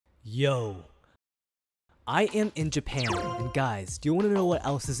Yo, I am in Japan, and guys, do you want to know what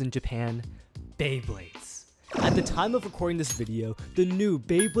else is in Japan? Beyblades. At the time of recording this video, the new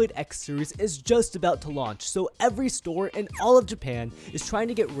Beyblade X series is just about to launch, so every store in all of Japan is trying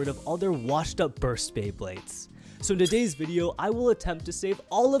to get rid of all their washed up burst Beyblades. So in today's video, I will attempt to save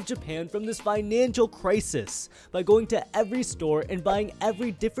all of Japan from this financial crisis by going to every store and buying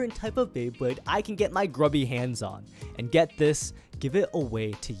every different type of Beyblade I can get my grubby hands on. And get this, give it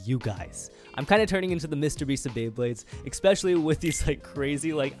away to you guys. I'm kind of turning into the Mr. Beast of Beyblades, especially with these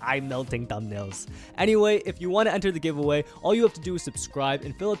crazy eye-melting thumbnails. Anyway, if you want to enter the giveaway, all you have to do is subscribe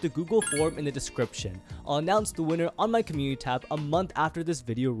and fill out the Google form in the description. I'll announce the winner on my community tab a month after this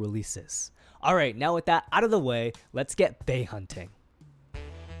video releases. Alright, now with that out of the way, let's get Bey hunting.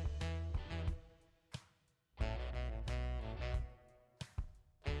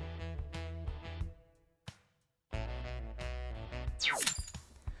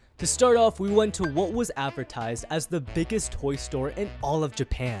 To start off, we went to what was advertised as the biggest toy store in all of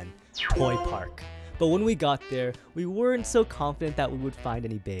Japan, Toy Park. But when we got there, we weren't so confident that we would find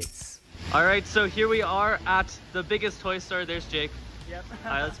any Beys. Alright, so here we are at the biggest toy store. There's Jake. Yep.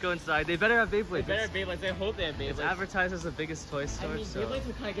 Alright, let's go inside. They better have Beyblades. They better have Beyblades. I hope they have Beyblades. It's advertised as the biggest toy store. I mean, Beyblades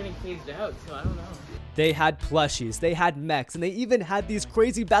are kind of getting phased out, so I don't know. They had plushies, they had mechs, and they even had these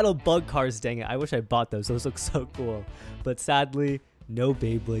crazy battle bug cars. Dang it, I wish I bought those. Those look so cool. But sadly, no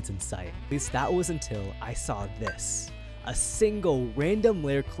Beyblades in sight. At least that was until I saw this. A single random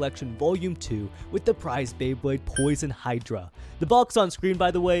layer collection volume 2 with the prize Beyblade Poison Hydra. The box on screen, by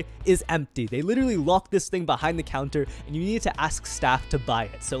the way, is empty. They literally locked this thing behind the counter and you need to ask staff to buy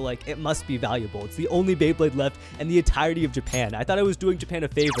it. So it must be valuable. It's the only Beyblade left in the entirety of Japan. I thought I was doing Japan a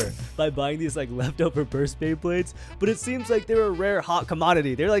favor by buying these leftover burst Beyblades, but it seems like they're a rare hot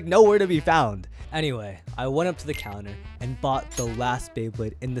commodity. They're nowhere to be found. Anyway, I went up to the counter and bought the last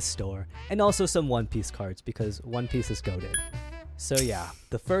Beyblade in the store and also some One Piece cards because One Piece is goated. So yeah,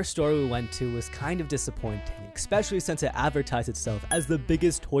 the first store we went to was kind of disappointing, especially since it advertised itself as the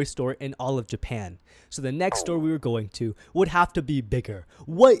biggest toy store in all of Japan. So the next store we were going to would have to be bigger.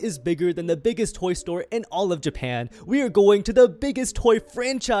 What is bigger than the biggest toy store in all of Japan? We are going to the biggest toy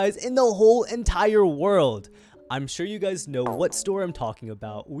franchise in the whole entire world. I'm sure you guys know what store I'm talking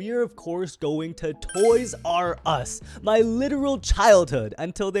about. We are of course going to Toys R Us, my literal childhood,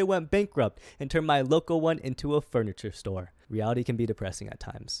 until they went bankrupt and turned my local one into a furniture store. Reality can be depressing at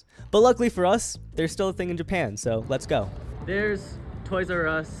times. But luckily for us, there's still a thing in Japan, so let's go. There's Toys R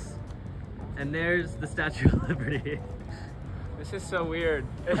Us, and there's the Statue of Liberty. This is so weird.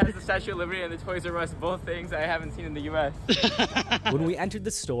 It has the Statue of Liberty and the Toys R Us, both things I haven't seen in the US. When we entered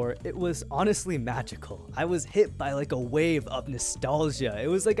the store, it was honestly magical. I was hit by a wave of nostalgia. It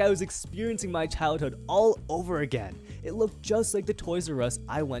was like I was experiencing my childhood all over again. It looked just like the Toys R Us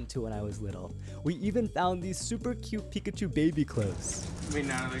I went to when I was little. We even found these super cute Pikachu baby clothes. Wait,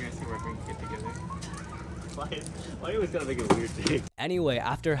 now they're gonna see where we can get together. Why are you always gonna make a weird thing? Anyway,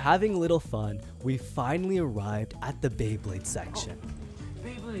 after having a little fun, we finally arrived at the Beyblade section.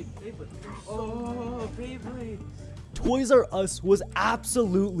 Beyblade! Oh, Beyblade! Toys R Us was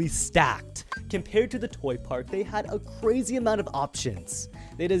absolutely stacked. Compared to the Toy Park, they had a crazy amount of options.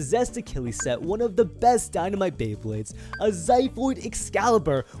 They had a Zest Achilles set, one of the best Dynamite Beyblades, a Zyphoid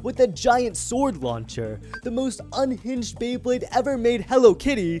Excalibur with a giant sword launcher, the most unhinged Beyblade ever made, Hello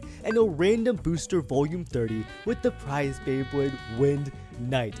Kitty, and a random booster volume 30 with the prize Beyblade Wind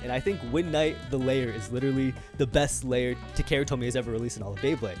Knight. And I think Wind Knight, the layer, is literally the best layer Takara Tomy has ever released in all of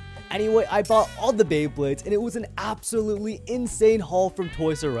Beyblade. Anyway, I bought all the Beyblades and it was an absolutely insane haul from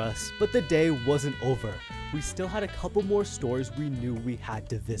Toys R Us, but the day wasn't over. We still had a couple more stores we knew we had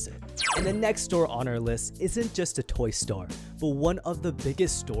to visit. And the next store on our list isn't just a toy store, but one of the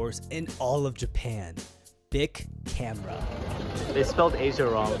biggest stores in all of Japan. Bic Camera. They spelled Asia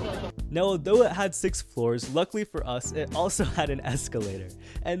wrong. Now, although it had 6 floors, luckily for us, it also had an escalator.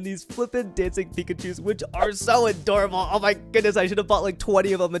 And these flippin' dancing Pikachus, which are so adorable. Oh my goodness, I should have bought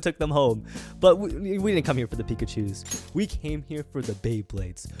 20 of them and took them home. But we didn't come here for the Pikachus. We came here for the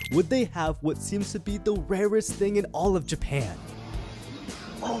Beyblades. Would they have what seems to be the rarest thing in all of Japan?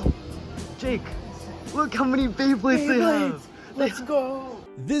 Oh, Jake, look how many Beyblades they have. Let's go!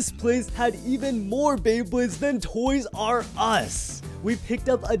 This place had even more Beyblades than Toys R Us. We picked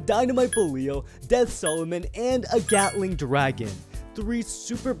up a Dynamite Boleo, Death Solomon, and a Gatling Dragon. 3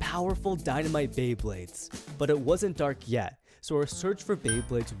 super powerful Dynamite Beyblades. But it wasn't dark yet, so our search for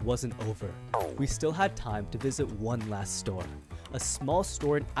Beyblades wasn't over. We still had time to visit one last store. A small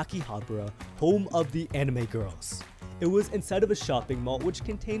store in Akihabara, home of the anime girls. It was inside of a shopping mall which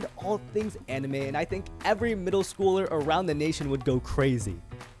contained all things anime, and I think every middle schooler around the nation would go crazy.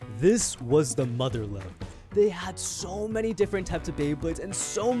 this was the mother lode. They had so many different types of Beyblades and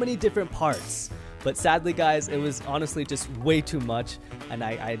so many different parts. But sadly, guys, it was honestly just way too much, and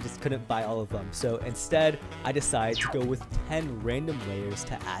I just couldn't buy all of them. So instead, I decided to go with 10 random layers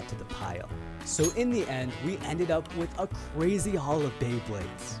to add to the pile. So in the end, we ended up with a crazy haul of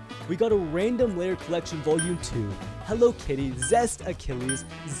Beyblades. We got a Random Layer Collection Volume 2, Hello Kitty, Zest Achilles,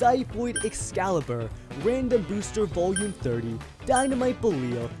 Zyphoid Excalibur, Random Booster Volume 30, Dynamite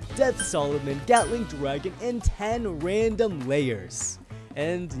Belial, Death Solomon, Gatling Dragon, and 10 random layers.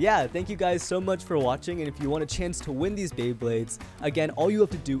 And yeah, thank you guys so much for watching, and if you want a chance to win these Beyblades, again, all you have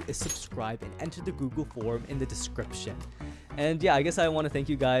to do is subscribe and enter the Google form in the description. And yeah, I guess I want to thank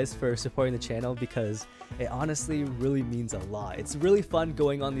you guys for supporting the channel because it honestly really means a lot. It's really fun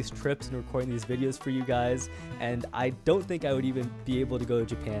going on these trips and recording these videos for you guys, and I don't think I would even be able to go to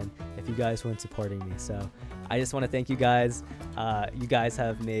Japan if you guys weren't supporting me. So I just want to thank you guys. You guys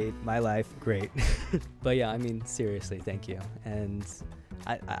have made my life great. But yeah, I mean, seriously, thank you. And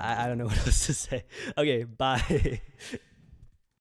I don't know what else to say. Okay, bye.